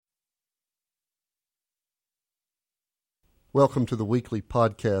Welcome to the weekly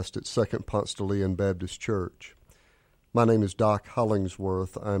podcast at Second Ponce de Leon Baptist Church. My name is Doc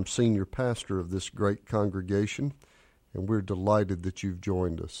Hollingsworth. I'm senior pastor of this great congregation, and we're delighted that you've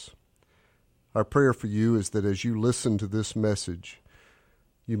joined us. Our prayer for you is that as you listen to this message,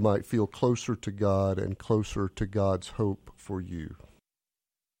 you might feel closer to God and closer to God's hope for you.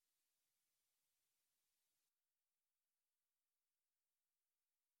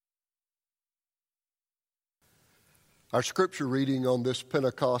 Our scripture reading on this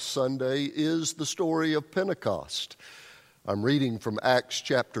Pentecost Sunday is the story of Pentecost. I'm reading from Acts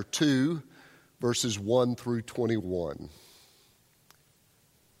chapter 2, verses 1 through 21.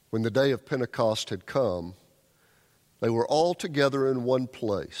 When the day of Pentecost had come, they were all together in one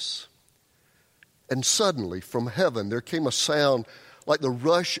place. And suddenly from heaven there came a sound like the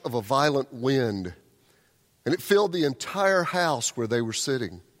rush of a violent wind, and it filled the entire house where they were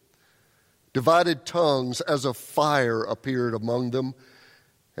sitting. Divided tongues as of fire appeared among them,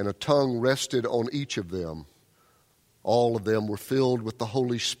 and a tongue rested on each of them. All of them were filled with the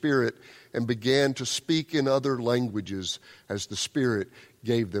Holy Spirit and began to speak in other languages as the Spirit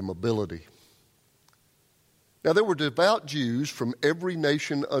gave them ability. Now there were devout Jews from every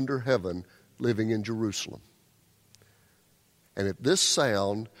nation under heaven living in Jerusalem. And at this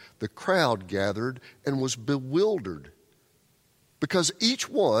sound the crowd gathered and was bewildered, because each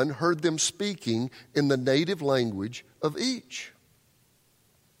one heard them speaking in the native language of each.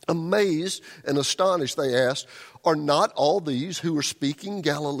 Amazed and astonished, they asked, "Are not all these who are speaking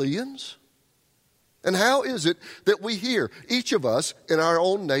Galileans? And how is it that we hear, each of us, in our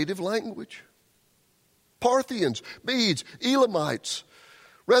own native language? Parthians, Medes, Elamites,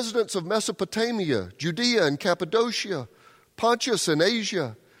 residents of Mesopotamia, Judea and Cappadocia, Pontus and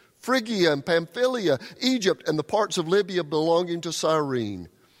Asia, Phrygia and Pamphylia, Egypt and the parts of Libya belonging to Cyrene,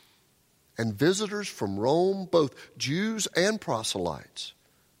 and visitors from Rome, both Jews and proselytes,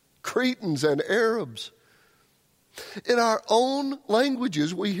 Cretans and Arabs. In our own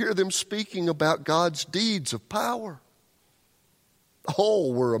languages we hear them speaking about God's deeds of power."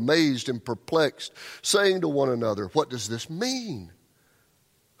 All were amazed and perplexed, saying to one another, "What does this mean?"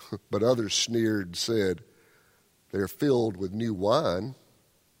 But others sneered and said, "They're filled with new wine."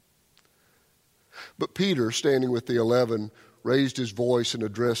 But Peter, standing with the 11, raised his voice and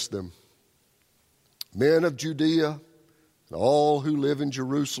addressed them. "Men of Judea and all who live in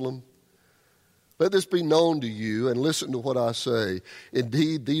Jerusalem, let this be known to you, and listen to what I say.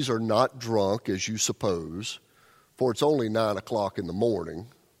 Indeed, these are not drunk, as you suppose, for it's only 9 o'clock in the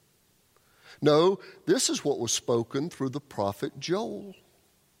morning. No, this is what was spoken through the prophet Joel.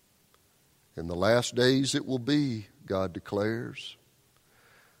 In the last days it will be, God declares,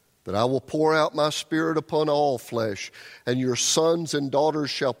 that I will pour out my Spirit upon all flesh, and your sons and daughters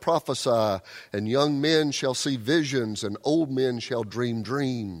shall prophesy, and young men shall see visions, and old men shall dream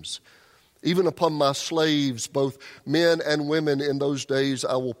dreams. Even upon my slaves, both men and women, in those days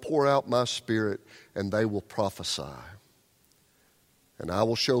I will pour out my Spirit, and they will prophesy. And I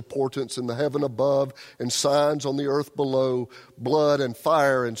will show portents in the heaven above, and signs on the earth below, blood and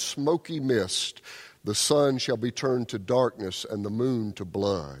fire and smoky mist. The sun shall be turned to darkness and the moon to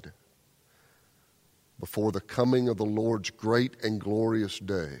blood, before the coming of the Lord's great and glorious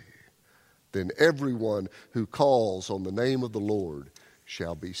day. Then everyone who calls on the name of the Lord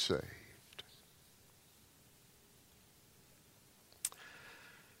shall be saved."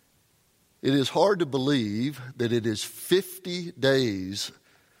 It is hard to believe that it is 50 days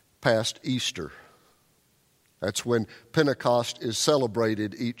past Easter. That's when Pentecost is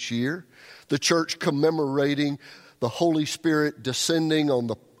celebrated each year. The church commemorating the Holy Spirit descending on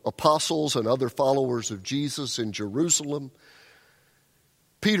the apostles and other followers of Jesus in Jerusalem.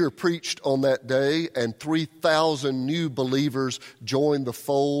 Peter preached on that day, and 3,000 new believers joined the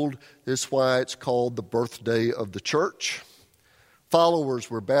fold. That's why it's called the birthday of the church. Followers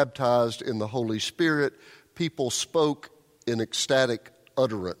were baptized in the Holy Spirit. People spoke in ecstatic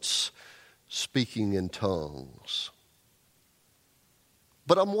utterance, speaking in tongues.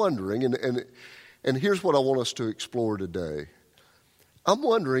 But I'm wondering, and here's what I want us to explore today. I'm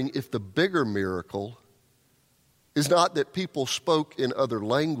wondering if the bigger miracle is not that people spoke in other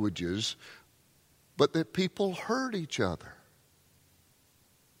languages, but that people heard each other.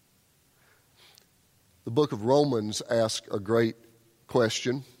 The book of Romans asks a great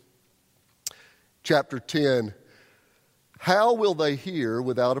question. Chapter 10, how will they hear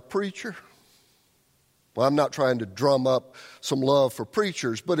without a preacher? Well, I'm not trying to drum up some love for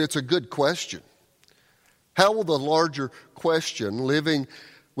preachers, but it's a good question. How will the larger question, living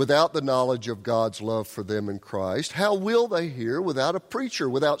without the knowledge of God's love for them in Christ? How will they hear without a preacher,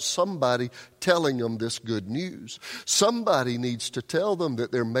 without somebody telling them this good news? Somebody needs to tell them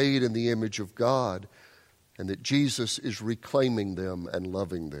that they're made in the image of God and that Jesus is reclaiming them and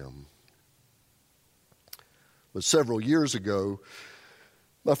loving them. But several years ago,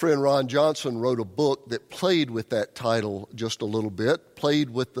 my friend Ron Johnson wrote a book that played with that title just a little bit, played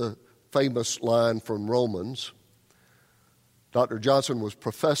with the famous line from Romans. Dr. Johnson was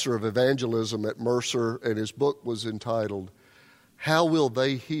professor of evangelism at Mercer, and his book was entitled, How Will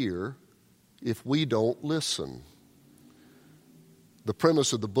They Hear If We Don't Listen? The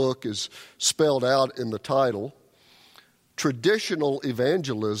premise of the book is spelled out in the title. Traditional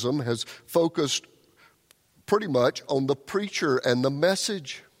evangelism has focused pretty much on the preacher and the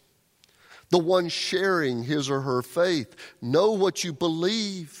message, the one sharing his or her faith. Know what you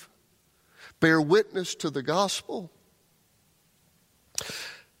believe. Bear witness to the gospel.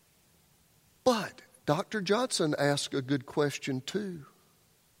 But Dr. Johnson asked a good question too.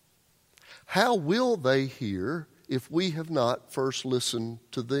 How will they hear if we have not first listened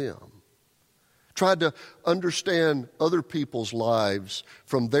to them? Tried to understand other people's lives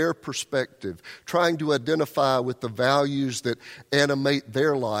from their perspective, trying to identify with the values that animate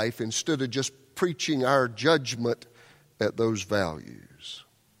their life instead of just preaching our judgment at those values.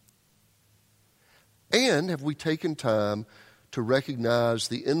 And have we taken time to recognize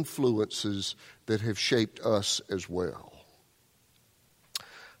the influences that have shaped us as well?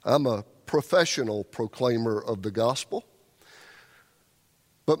 I'm a professional proclaimer of the gospel.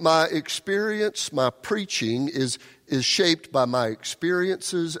 But my experience, my preaching is shaped by my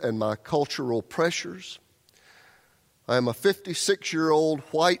experiences and my cultural pressures. I am a 56-year-old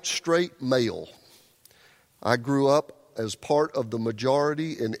white straight male. I grew up as part of the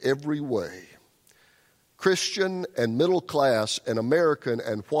majority in every way. Christian and middle class and American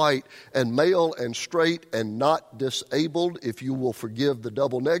and white and male and straight and not disabled, if you will forgive the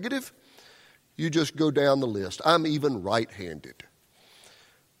double negative. You just go down the list. I'm even right-handed.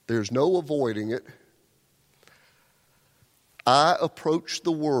 There's no avoiding it. I approach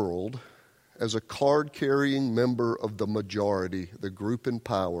the world as a card-carrying member of the majority, the group in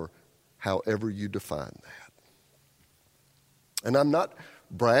power, however you define that. And I'm not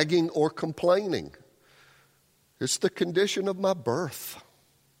bragging or complaining. It's the condition of my birth.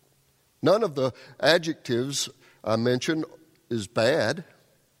 None of the adjectives I mentioned is bad.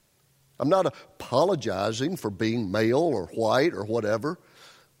 I'm not apologizing for being male or white or whatever.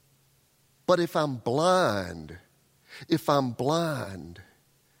 But if I'm blind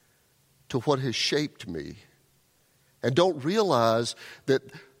to what has shaped me and don't realize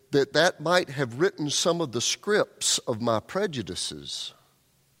that might have written some of the scripts of my prejudices,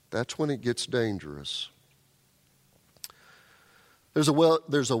 that's when it gets dangerous. There's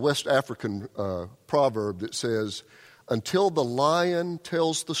a West African proverb that says, until the lion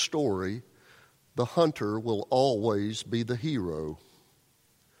tells the story, the hunter will always be the hero.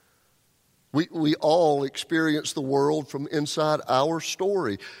 We all experience the world from inside our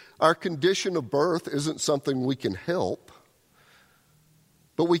story. Our condition of birth isn't something we can help,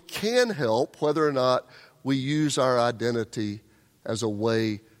 but we can help whether or not we use our identity as a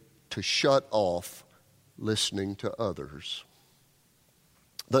way to shut off listening to others.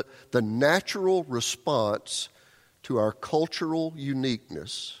 The natural response to our cultural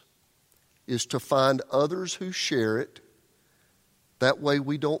uniqueness is to find others who share it. That way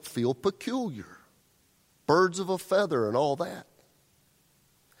we don't feel peculiar, birds of a feather and all that.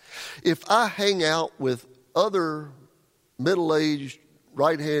 If I hang out with other middle-aged,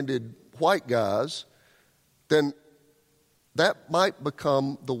 right-handed white guys, then that might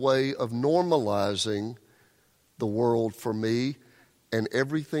become the way of normalizing the world for me, and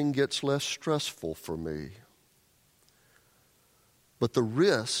everything gets less stressful for me. But the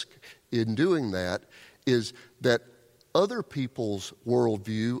risk in doing that is that other people's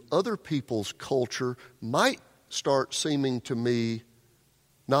worldview, other people's culture might start seeming to me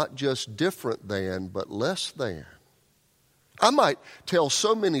not just different than, but less than. I might tell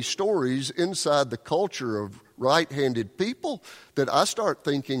so many stories inside the culture of right-handed people that I start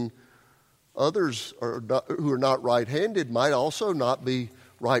thinking others who are not right-handed might also not be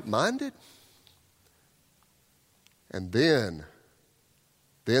right-minded. And then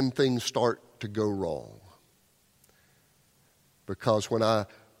things start to go wrong. Because when I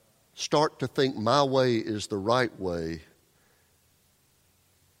start to think my way is the right way,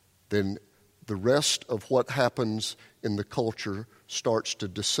 then the rest of what happens in the culture starts to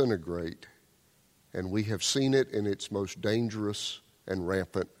disintegrate. And we have seen it in its most dangerous and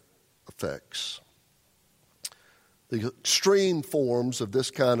rampant effects. The extreme forms of this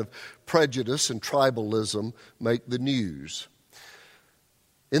kind of prejudice and tribalism make the news.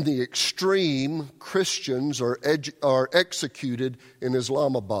 In the extreme, Christians are executed in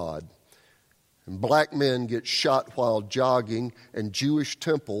Islamabad, and black men get shot while jogging, and Jewish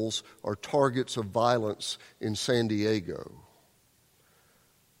temples are targets of violence in San Diego.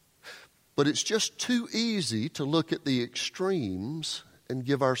 But it's just too easy to look at the extremes and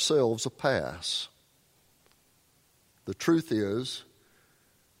give ourselves a pass. The truth is,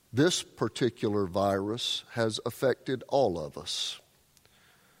 this particular virus has affected all of us.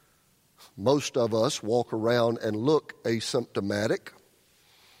 Most of us walk around and look asymptomatic.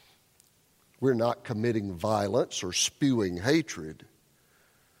 We're not committing violence or spewing hatred,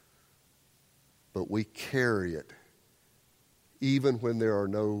 but we carry it even when there are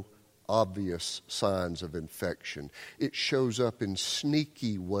no obvious signs of infection. It shows up in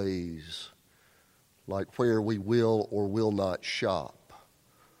sneaky ways, like where we will or will not shop,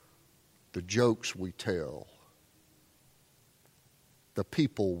 the jokes we tell, the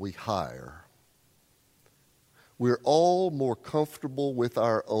people we hire. We're all more comfortable with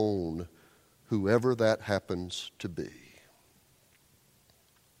our own, whoever that happens to be.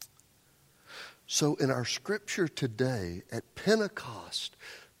 So in our scripture today at Pentecost,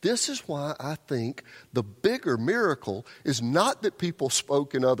 this is why I think the bigger miracle is not that people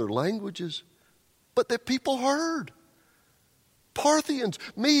spoke in other languages, but that people heard. Parthians,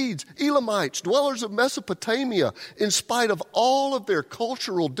 Medes, Elamites, dwellers of Mesopotamia, in spite of all of their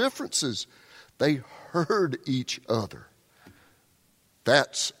cultural differences, they heard each other.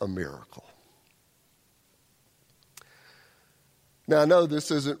 That's a miracle. Now, I know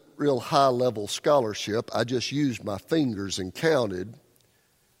this isn't real high-level scholarship. I just used my fingers and counted.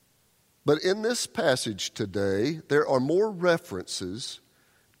 But in this passage today, there are more references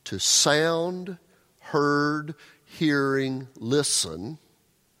to sound, heard, hearing, listen,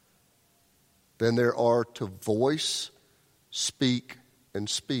 than there are to voice, speak, and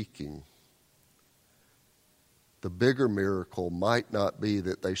speaking. The bigger miracle might not be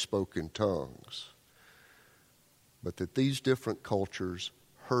that they spoke in tongues, but that these different cultures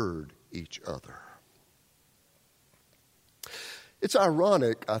heard each other. It's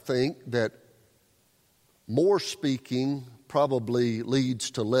ironic, I think, that more speaking probably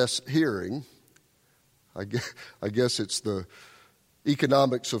leads to less hearing. I guess it's the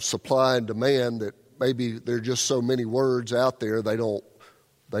economics of supply and demand that maybe there are just so many words out there they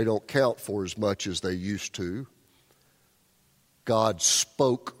don't count for as much as they used to. God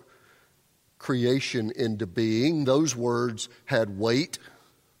spoke creation into being. Those words had weight.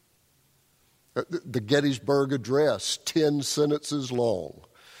 The Gettysburg Address, 10 sentences long.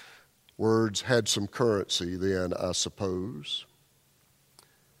 Words had some currency then, I suppose.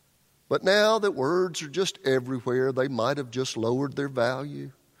 But now that words are just everywhere, they might have just lowered their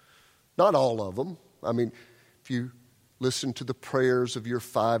value. Not all of them. I mean, if you listen to the prayers of your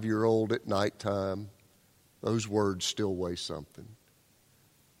 5-year-old at nighttime, those words still weigh something.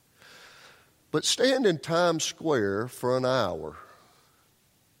 But stand in Times Square for an hour,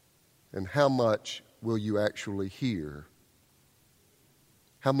 and how much will you actually hear?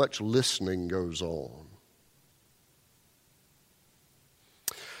 How much listening goes on?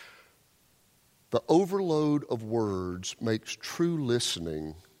 The overload of words makes true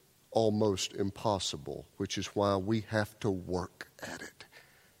listening almost impossible, which is why we have to work at it,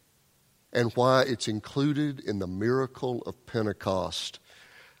 and why it's included in the miracle of Pentecost.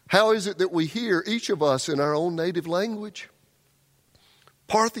 How is it that we hear, each of us, in our own native language?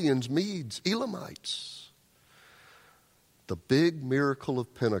 Parthians, Medes, Elamites. The big miracle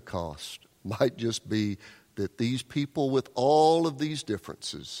of Pentecost might just be that these people with all of these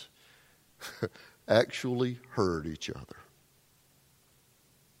differences actually heard each other.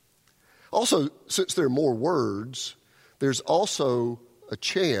 Also, since there are more words, there's also a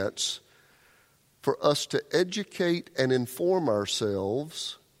chance for us to educate and inform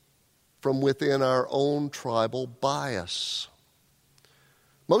ourselves from within our own tribal bias.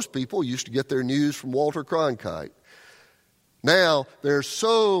 Most people used to get their news from Walter Cronkite. Now, there are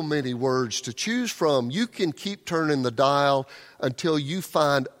so many words to choose from. You can keep turning the dial until you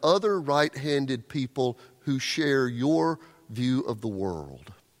find other right-handed people who share your view of the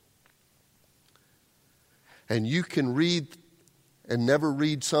world. And you can read and never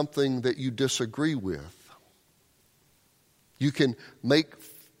read something that you disagree with. You can make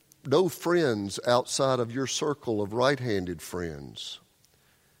no friends outside of your circle of right-handed friends,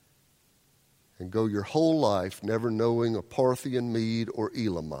 and go your whole life never knowing a Parthian, Mede, or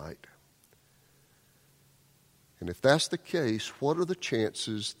Elamite. And if that's the case, what are the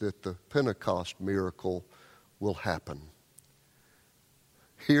chances that the Pentecost miracle will happen.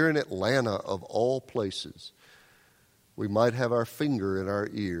 Here in Atlanta, of all places, we might have our finger in our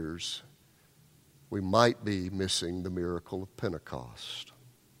ears. We might be missing the miracle of Pentecost.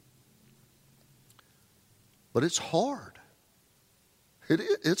 But it's hard.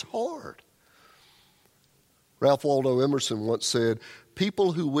 It's hard. Ralph Waldo Emerson once said,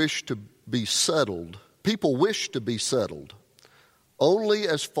 people wish to be settled only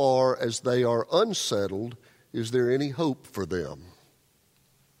as far as they are unsettled is there any hope for them.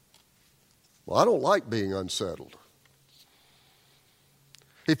 Well, I don't like being unsettled.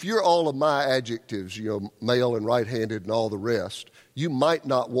 If you're all of my adjectives, male and right-handed and all the rest, you might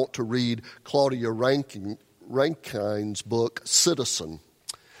not want to read Claudia Rankine's book, Citizen.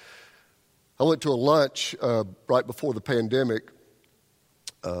 I went to a lunch right before the pandemic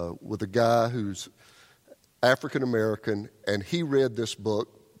with a guy who's African-American, and he read this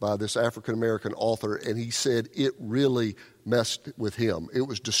book by this African-American author, and he said it really messed with him. It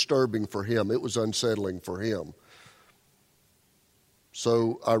was disturbing for him. It was unsettling for him.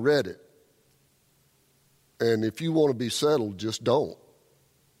 So I read it. And if you want to be settled, just don't.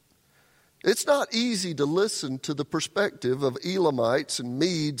 It's not easy to listen to the perspective of Elamites and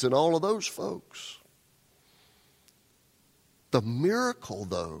Medes and all of those folks. The miracle,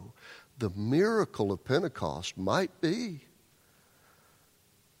 though, the miracle of Pentecost might be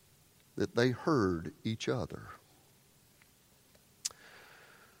that they heard each other.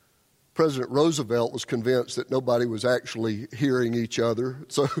 President Roosevelt was convinced that nobody was actually hearing each other.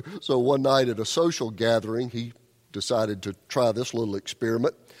 So one night at a social gathering, he decided to try this little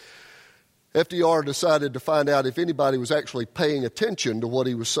experiment. FDR decided to find out if anybody was actually paying attention to what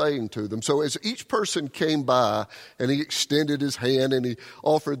he was saying to them. So as each person came by and he extended his hand and he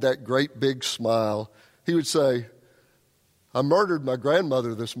offered that great big smile, he would say, "I murdered my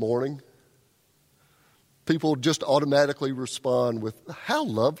grandmother this morning." People would just automatically respond with, "How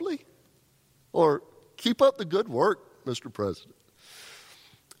lovely," or "Keep up the good work, Mr. President."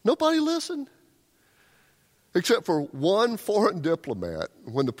 Nobody listened. Except for one foreign diplomat.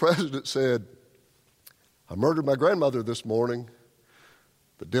 When the president said, "I murdered my grandmother this morning,"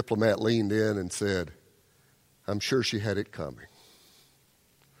 the diplomat leaned in and said, "I'm sure she had it coming."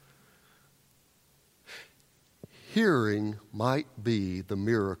 Hearing might be the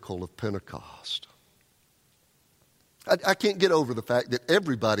miracle of Pentecost. I can't get over the fact that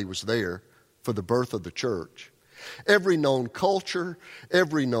everybody was there for the birth of the church. Every known culture,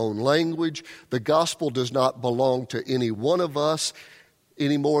 every known language. The gospel does not belong to any one of us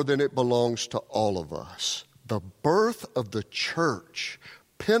any more than it belongs to all of us. The birth of the church,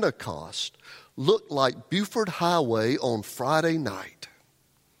 Pentecost, looked like Buford Highway on Friday night.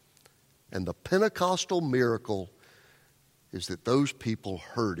 And the Pentecostal miracle is that those people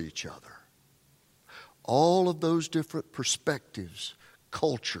heard each other. All of those different perspectives,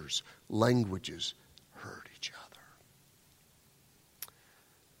 cultures, languages heard each other.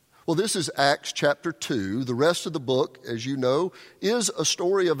 Well, this is Acts chapter 2. The rest of the book, as you know, is a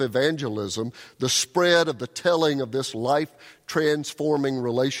story of evangelism, the spread of the telling of this life-transforming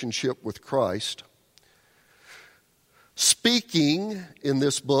relationship with Christ. Speaking in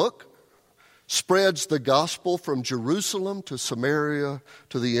this book spreads the gospel from Jerusalem to Samaria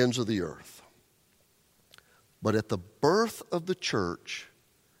to the ends of the earth. But at the birth of the church,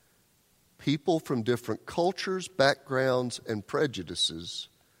 people from different cultures, backgrounds, and prejudices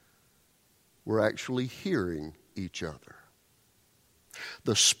were actually hearing each other.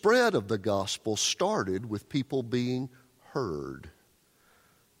 The spread of the gospel started with people being heard.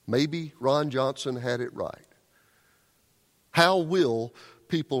 Maybe Ron Johnson had it right. How will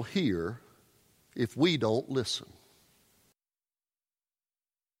people hear if we don't listen?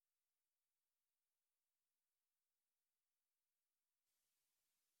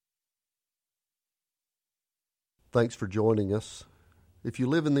 Thanks for joining us. If you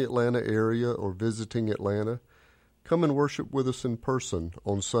live in the Atlanta area or visiting Atlanta, come and worship with us in person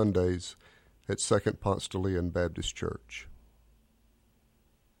on Sundays at Second Ponce de Leon Baptist Church.